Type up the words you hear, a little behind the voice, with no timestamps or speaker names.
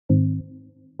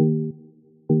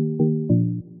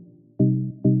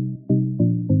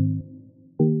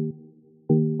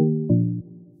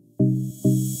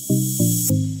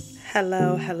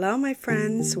Hello, my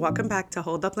friends. Welcome back to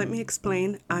Hold Up, Let Me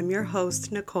Explain. I'm your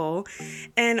host, Nicole.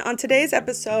 And on today's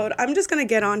episode, I'm just going to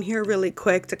get on here really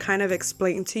quick to kind of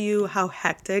explain to you how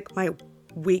hectic my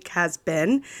week has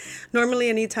been. Normally,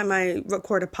 anytime I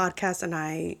record a podcast and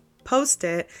I post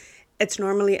it, it's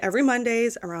normally every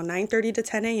Mondays around 9:30 to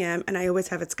 10 a.m. And I always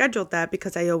have it scheduled that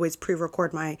because I always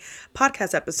pre-record my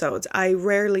podcast episodes. I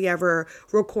rarely ever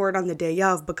record on the day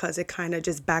of because it kind of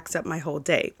just backs up my whole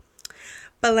day.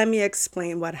 But let me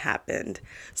explain what happened.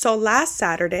 So last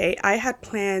Saturday, I had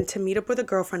planned to meet up with a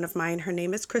girlfriend of mine. Her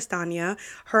name is Kristania.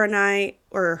 Her and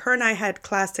I had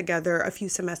class together a few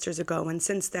semesters ago, and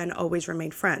since then always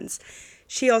remained friends.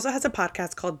 She also has a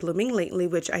podcast called Blooming Lately,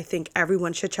 which I think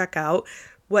everyone should check out.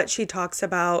 What she talks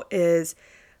about is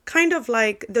kind of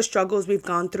like the struggles we've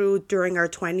gone through during our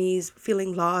 20s,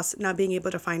 feeling lost, not being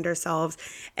able to find ourselves,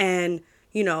 and,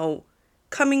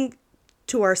 coming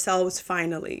to ourselves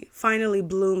finally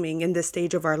blooming in this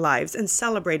stage of our lives and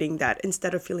celebrating that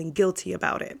instead of feeling guilty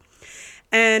about it.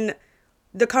 And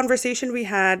the conversation we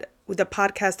had with the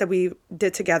podcast that we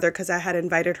did together, because I had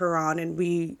invited her on and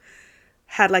we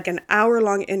had like an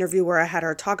hour-long interview where I had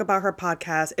her talk about her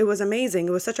podcast. It was amazing.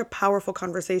 It was such a powerful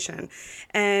conversation.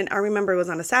 And I remember it was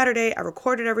on a Saturday. I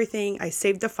recorded everything. I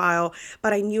saved the file,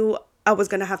 but I knew I was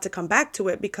going to have to come back to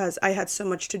it because I had so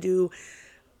much to do,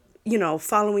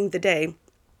 following the day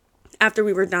after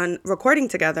we were done recording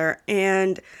together.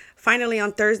 And finally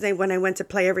on Thursday, when I went to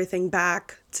play everything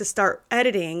back to start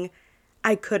editing,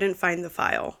 I couldn't find the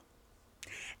file.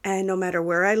 And no matter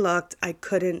where I looked, I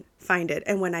couldn't find it.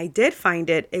 And when I did find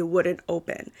it, it wouldn't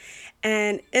open.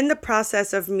 And in the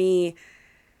process of me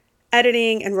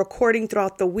editing and recording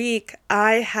throughout the week,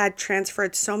 I had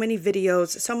transferred so many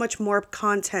videos, so much more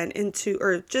content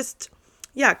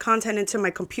content into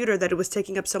my computer that it was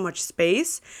taking up so much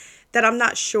space that I'm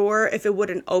not sure if it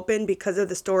wouldn't open because of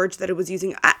the storage that it was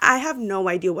using. I have no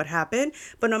idea what happened,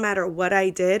 but no matter what I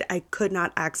did, I could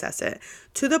not access it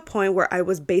to the point where I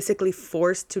was basically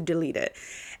forced to delete it.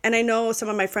 And I know some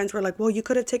of my friends were like, well, you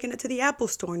could have taken it to the Apple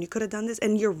store and you could have done this.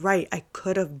 And you're right, I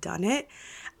could have done it.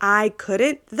 I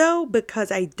couldn't though, because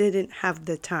I didn't have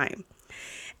the time.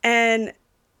 And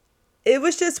it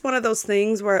was just one of those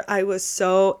things where I was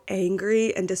so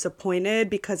angry and disappointed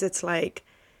because it's like,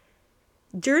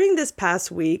 during this past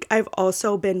week, I've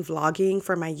also been vlogging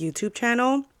for my YouTube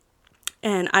channel,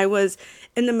 and I was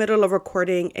in the middle of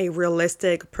recording a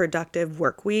realistic, productive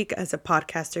work week as a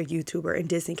podcaster, YouTuber, and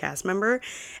Disney cast member,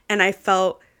 and I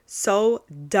felt so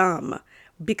dumb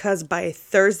because by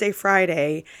Thursday,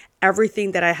 Friday,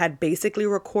 everything that I had basically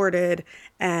recorded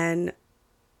and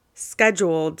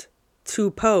scheduled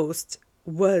to post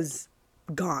was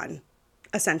gone.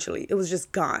 Essentially, it was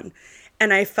just gone.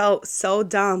 And I felt so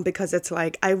dumb because it's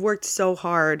like I worked so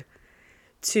hard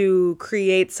to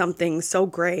create something so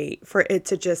great for it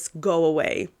to just go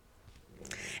away.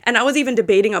 And I was even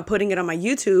debating on putting it on my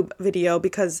YouTube video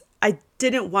because I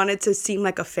didn't want it to seem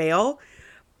like a fail,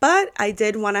 but I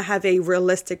did want to have a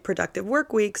realistic, productive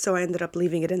work week. So I ended up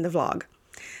leaving it in the vlog.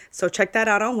 So check that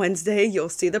out on Wednesday. You'll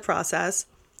see the process.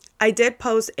 I did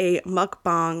post a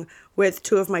mukbang with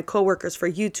two of my coworkers for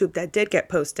YouTube that did get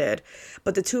posted,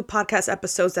 but the two podcast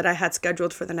episodes that I had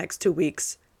scheduled for the next 2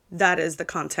 weeks, that is the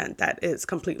content that is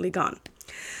completely gone.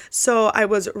 So I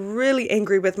was really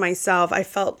angry with myself. I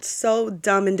felt so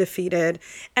dumb and defeated.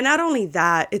 And not only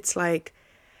that, it's like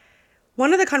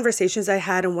one of the conversations I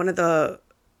had and one of the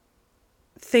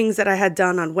things that I had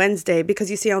done on Wednesday,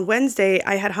 because you see, on Wednesday,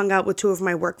 I had hung out with two of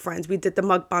my work friends. We did the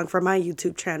mukbang for my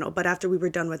YouTube channel. But after we were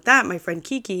done with that, my friend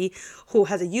Kiki, who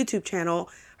has a YouTube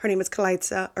channel, her name is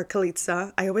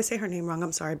Kalitza. I always say her name wrong.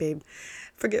 I'm sorry, babe.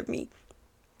 Forgive me.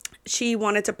 She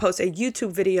wanted to post a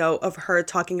YouTube video of her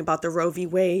talking about the Roe v.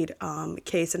 Wade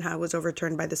case and how it was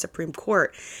overturned by the Supreme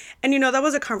Court. And, that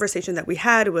was a conversation that we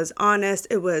had. It was honest.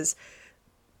 It was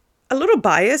a little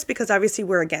biased because obviously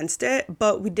we're against it,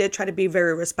 but we did try to be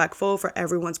very respectful for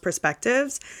everyone's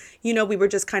perspectives. We were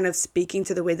just kind of speaking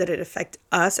to the way that it affects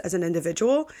us as an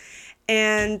individual.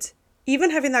 And even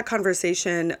having that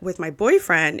conversation with my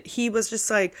boyfriend, he was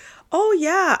just like, oh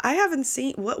yeah, I haven't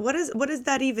seen, what does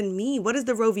that even mean? What is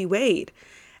the Roe v. Wade?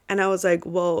 And I was like,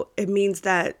 well, it means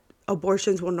that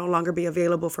abortions will no longer be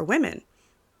available for women.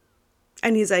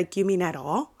 And he's like, you mean at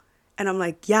all? And I'm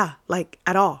like, yeah, like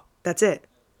at all. That's it.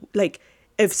 Like,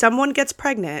 if someone gets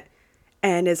pregnant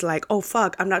and is like, oh,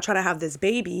 fuck, I'm not trying to have this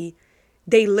baby,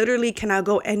 they literally cannot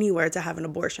go anywhere to have an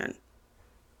abortion.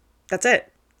 That's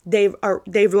it. They've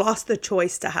lost the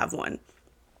choice to have one.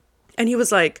 And he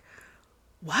was like,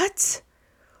 what?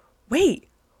 Wait,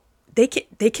 they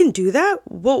can do that?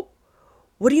 Well,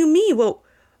 what do you mean? Well,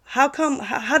 How come,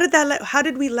 how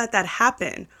did we let that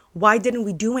happen? Why didn't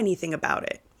we do anything about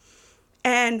it?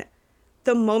 And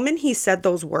the moment he said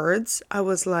those words, I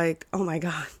was like, oh my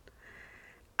God,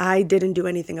 I didn't do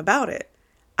anything about it.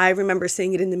 I remember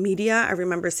seeing it in the media. I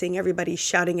remember seeing everybody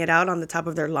shouting it out on the top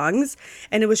of their lungs.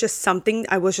 And it was just something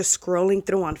I was just scrolling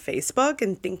through on Facebook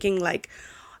and thinking like,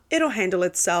 it'll handle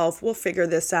itself. We'll figure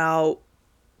this out.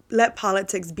 Let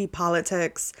politics be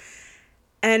politics.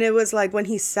 And it was like when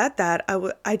he said that,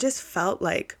 I just felt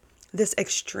like this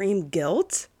extreme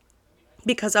guilt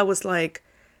because I was like,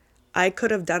 I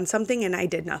could have done something and I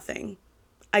did nothing.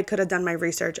 I could have done my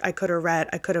research. I could have read.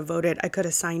 I could have voted. I could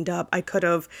have signed up. I could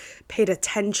have paid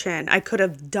attention. I could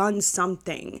have done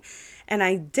something. And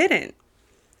I didn't.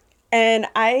 And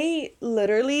I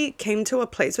literally came to a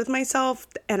place with myself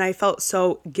and I felt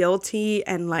so guilty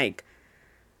and like,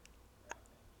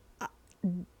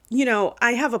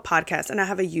 I have a podcast and I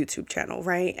have a YouTube channel,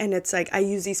 right? And it's like I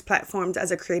use these platforms as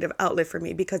a creative outlet for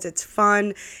me because it's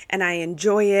fun and I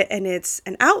enjoy it and it's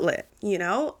an outlet.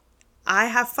 I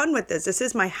have fun with this. This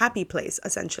is my happy place,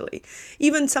 essentially.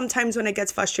 Even sometimes when it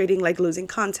gets frustrating, like losing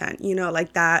content,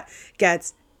 like that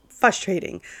gets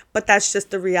frustrating. But that's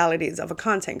just the realities of a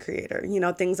content creator.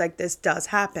 Things like this does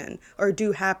happen or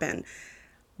do happen.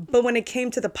 But when it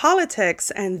came to the politics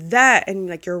and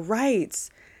like your rights,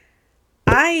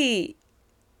 I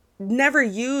never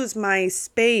use my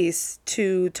space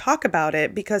to talk about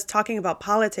it because talking about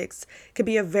politics could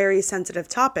be a very sensitive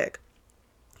topic.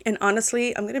 And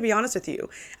honestly, I'm going to be honest with you.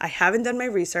 I haven't done my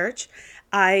research.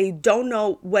 I don't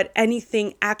know what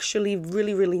anything actually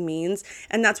really, really means.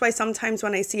 And that's why sometimes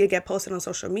when I see it get posted on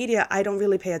social media, I don't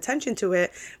really pay attention to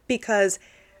it because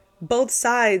both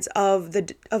sides of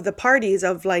the parties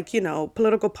of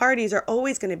political parties are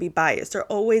always going to be biased. They're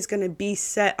always going to be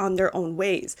set on their own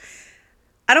ways.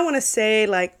 I don't want to say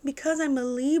like because I'm a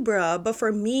Libra, but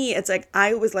for me, it's like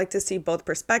I always like to see both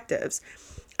perspectives.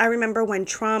 I remember when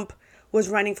Trump was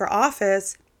running for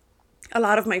office, a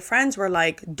lot of my friends were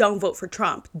like, don't vote for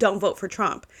Trump. Don't vote for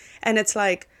Trump. And it's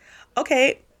like,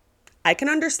 okay, I can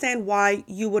understand why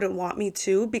you wouldn't want me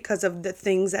to because of the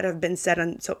things that have been said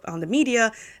on the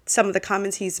media. Some of the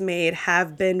comments he's made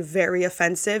have been very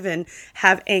offensive and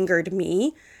have angered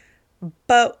me.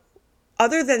 But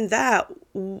other than that,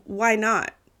 why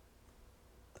not?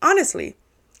 Honestly,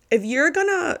 if you're going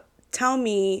to tell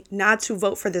me not to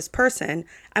vote for this person,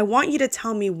 I want you to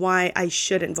tell me why I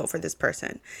shouldn't vote for this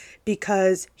person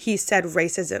because he said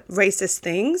racist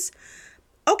things.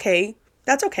 Okay,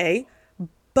 that's okay.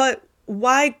 But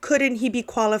why couldn't he be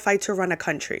qualified to run a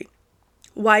country?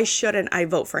 Why shouldn't I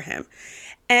vote for him?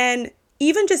 And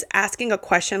even just asking a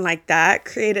question like that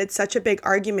created such a big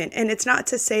argument. And it's not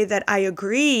to say that I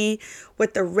agree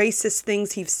with the racist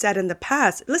things he's said in the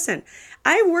past. Listen,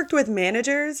 I worked with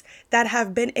managers that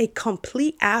have been a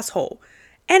complete asshole.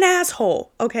 An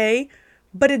asshole, okay?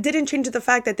 But it didn't change the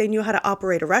fact that they knew how to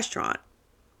operate a restaurant.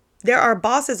 There are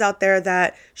bosses out there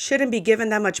that shouldn't be given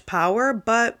that much power,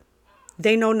 but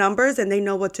they know numbers and they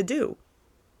know what to do.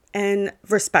 And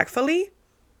respectfully,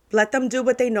 let them do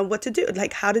what they know what to do,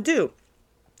 like how to do.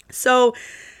 So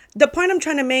the point I'm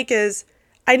trying to make is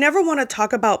I never want to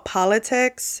talk about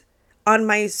politics on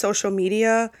my social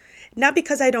media, not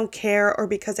because I don't care or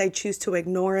because I choose to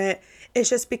ignore it. It's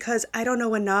just because I don't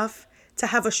know enough to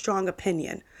have a strong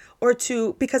opinion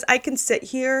because I can sit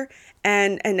here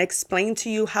and explain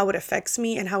to you how it affects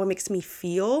me and how it makes me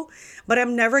feel. But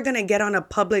I'm never going to get on a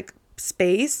public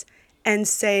space and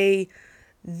say,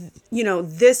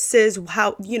 this is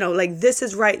how, like this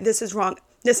is right, this is wrong.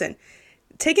 Listen,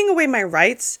 taking away my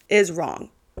rights is wrong.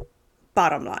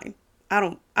 Bottom line. I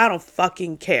don't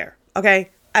fucking care. Okay?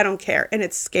 I don't care. And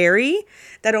it's scary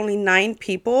that only 9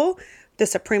 people, the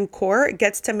Supreme Court,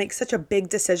 gets to make such a big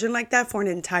decision like that for an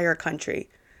entire country.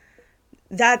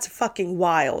 That's fucking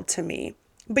wild to me.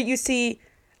 But you see,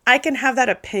 I can have that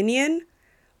opinion,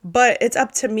 but it's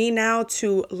up to me now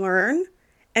to learn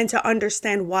and to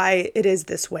understand why it is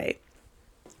this way.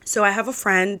 So I have a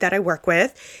friend that I work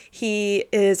with. He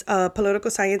is a political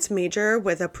science major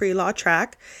with a pre-law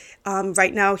track.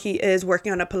 Right now, he is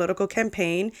working on a political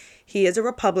campaign. He is a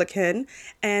Republican,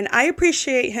 and I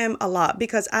appreciate him a lot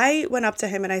because I went up to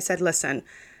him and I said, "Listen,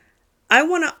 I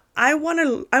wanna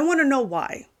know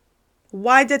why.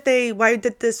 Why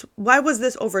was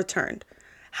this overturned?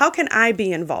 How can I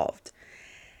be involved?"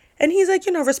 And he's like,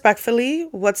 respectfully,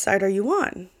 what side are you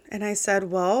on? And I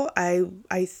said, well, I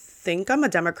think I'm a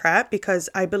Democrat because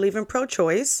I believe in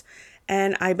pro-choice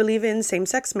and I believe in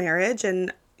same-sex marriage.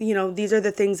 And, these are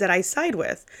the things that I side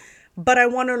with. But I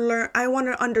want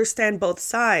to understand both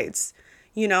sides.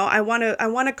 I want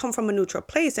to come from a neutral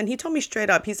place. And he told me straight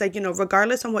up, he's like,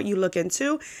 regardless on what you look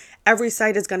into, every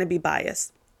site is going to be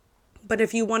biased. But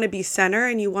if you want to be center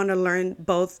and you want to learn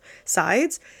both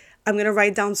sides, I'm going to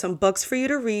write down some books for you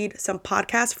to read, some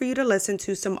podcasts for you to listen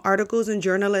to, some articles and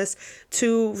journalists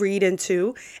to read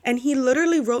into. And he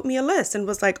literally wrote me a list and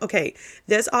was like, okay,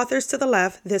 this author's to the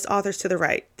left, this author's to the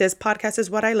right. This podcast is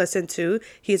what I listen to.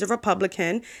 He's a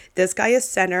Republican. This guy is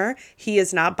center. He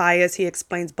is not biased. He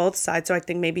explains both sides. So I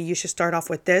think maybe you should start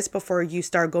off with this before you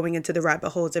start going into the rabbit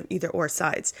holes of either or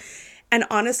sides. And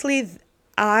honestly,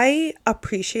 I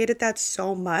appreciated that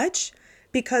so much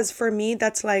because for me,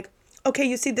 that's like, okay,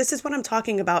 you see, this is what I'm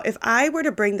talking about. If I were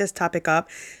to bring this topic up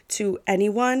to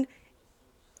anyone,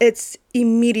 it's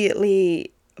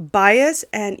immediately biased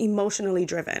and emotionally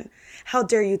driven. How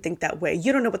dare you think that way?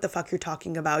 You don't know what the fuck you're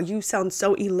talking about. You sound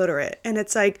so illiterate. And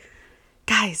it's like,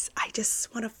 guys, I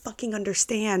just want to fucking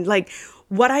understand. Like,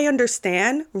 what I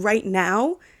understand right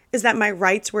now is that my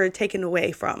rights were taken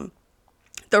away from.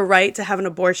 The right to have an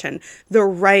abortion, the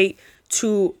right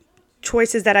to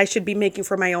choices that I should be making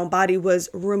for my own body was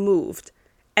removed.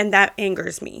 And that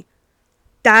angers me.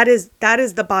 That is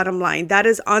the bottom line. That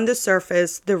is on the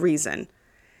surface the reason.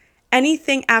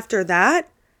 Anything after that,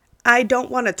 I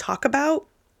don't want to talk about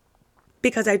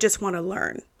because I just want to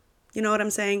learn. You know what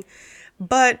I'm saying?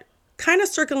 But kind of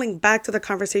circling back to the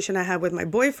conversation I had with my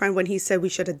boyfriend when he said we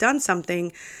should have done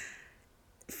something,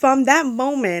 from that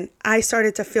moment, I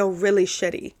started to feel really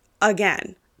shitty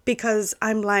again because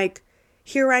I'm like,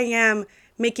 here I am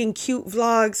making cute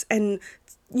vlogs and,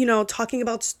 talking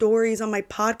about stories on my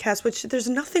podcast, which there's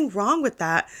nothing wrong with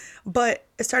that. But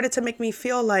it started to make me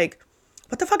feel like,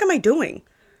 what the fuck am I doing?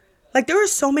 Like, there are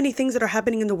so many things that are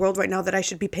happening in the world right now that I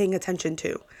should be paying attention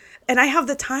to. And I have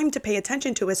the time to pay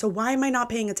attention to it. So why am I not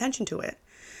paying attention to it?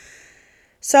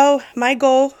 So my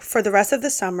goal for the rest of the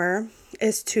summer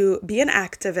is to be an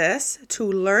activist, to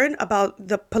learn about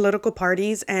the political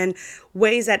parties and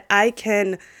ways that I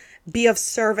can be of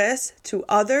service to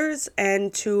others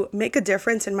and to make a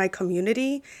difference in my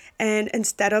community. And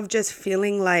instead of just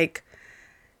feeling like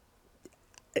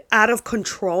out of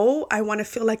control, I want to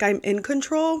feel like I'm in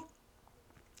control.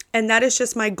 And that is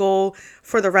just my goal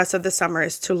for the rest of the summer,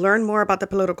 is to learn more about the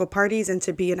political parties and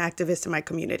to be an activist in my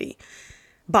community.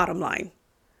 Bottom line.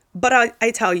 But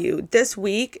I tell you, this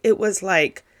week, it was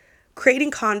like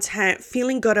creating content,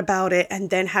 feeling good about it, and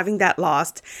then having that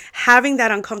lost, having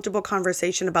that uncomfortable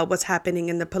conversation about what's happening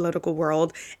in the political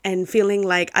world and feeling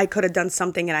like I could have done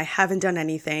something and I haven't done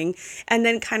anything. And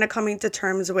then kind of coming to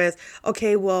terms with,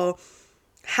 okay, well,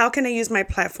 how can I use my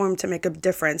platform to make a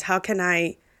difference? How can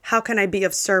I be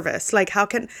of service? Like, how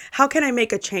can I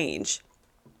make a change?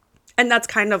 And that's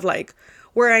kind of like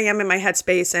where I am in my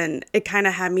headspace, and it kind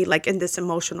of had me like in this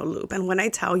emotional loop. And when I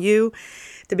tell you,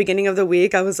 the beginning of the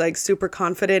week, I was like super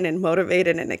confident and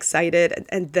motivated and excited,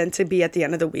 and then to be at the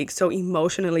end of the week so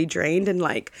emotionally drained and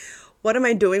like, what am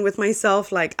I doing with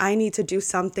myself? Like, I need to do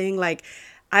something. Like,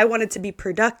 I wanted to be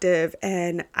productive,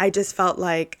 and I just felt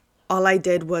like all I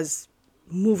did was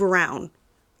move around.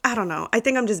 I don't know. I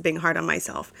think I'm just being hard on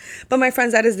myself. But my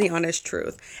friends, that is the honest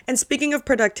truth. And speaking of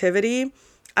productivity,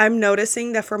 I'm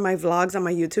noticing that for my vlogs on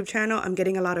my YouTube channel, I'm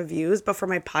getting a lot of views. But for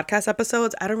my podcast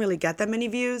episodes, I don't really get that many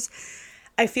views.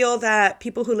 I feel that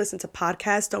people who listen to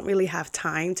podcasts don't really have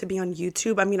time to be on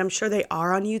YouTube. I mean, I'm sure they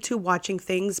are on YouTube watching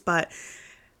things, but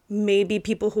maybe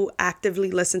people who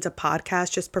actively listen to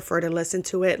podcasts just prefer to listen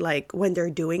to it like when they're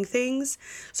doing things.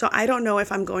 So I don't know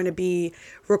if I'm going to be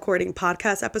recording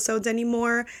podcast episodes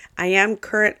anymore. I am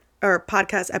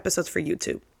podcast episodes for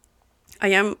YouTube. I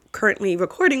am currently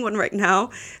recording one right now.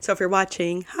 So if you're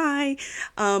watching, hi.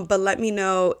 But let me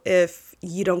know if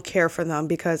you don't care for them,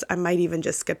 because I might even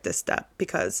just skip this step,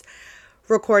 because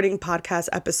recording podcast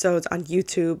episodes on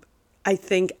YouTube, I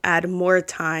think, add more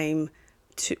time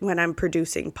to when I'm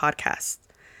producing podcasts.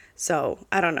 So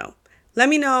I don't know. Let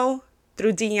me know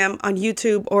through DM on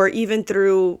YouTube, or even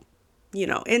through,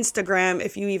 Instagram,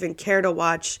 if you even care to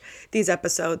watch these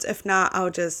episodes. If not,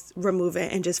 I'll just remove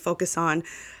it and just focus on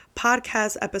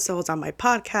podcast episodes on my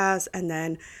podcast, and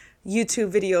then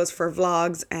YouTube videos for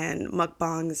vlogs and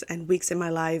mukbangs and weeks in my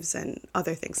lives and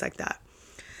other things like that.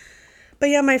 But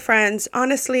yeah, my friends,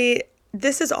 honestly,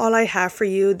 this is all I have for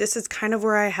you. This is kind of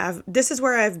where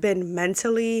I've been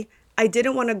mentally. I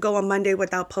didn't want to go on Monday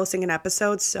without posting an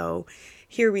episode, so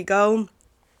here we go.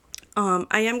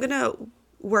 I am going to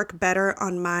work better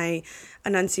on my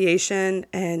enunciation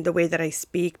and the way that I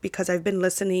speak, because I've been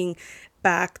listening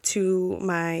back to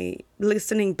my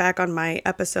listening back on my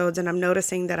episodes, and I'm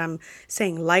noticing that I'm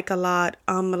saying like a lot,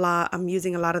 a lot. I'm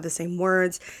using a lot of the same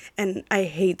words, and I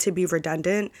hate to be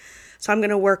redundant. So I'm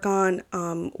going to work on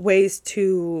ways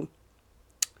to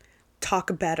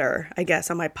talk better, I guess,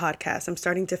 on my podcast. I'm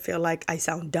starting to feel like I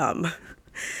sound dumb.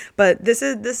 But this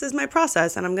is my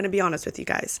process, and I'm going to be honest with you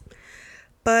guys.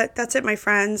 But that's it, my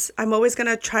friends. I'm always going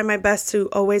to try my best to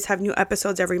always have new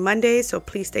episodes every Monday, so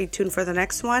please stay tuned for the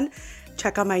next one.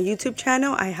 Check out my YouTube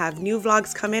channel. I have new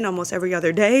vlogs come in almost every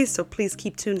other day, so please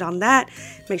keep tuned on that.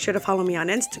 Make sure to follow me on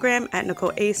Instagram at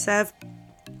Nicole Asev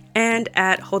and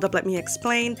at Hold Up Let Me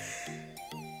Explain.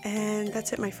 And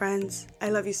that's it, my friends. I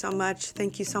love you so much.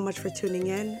 Thank you so much for tuning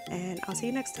in, and I'll see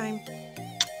you next time.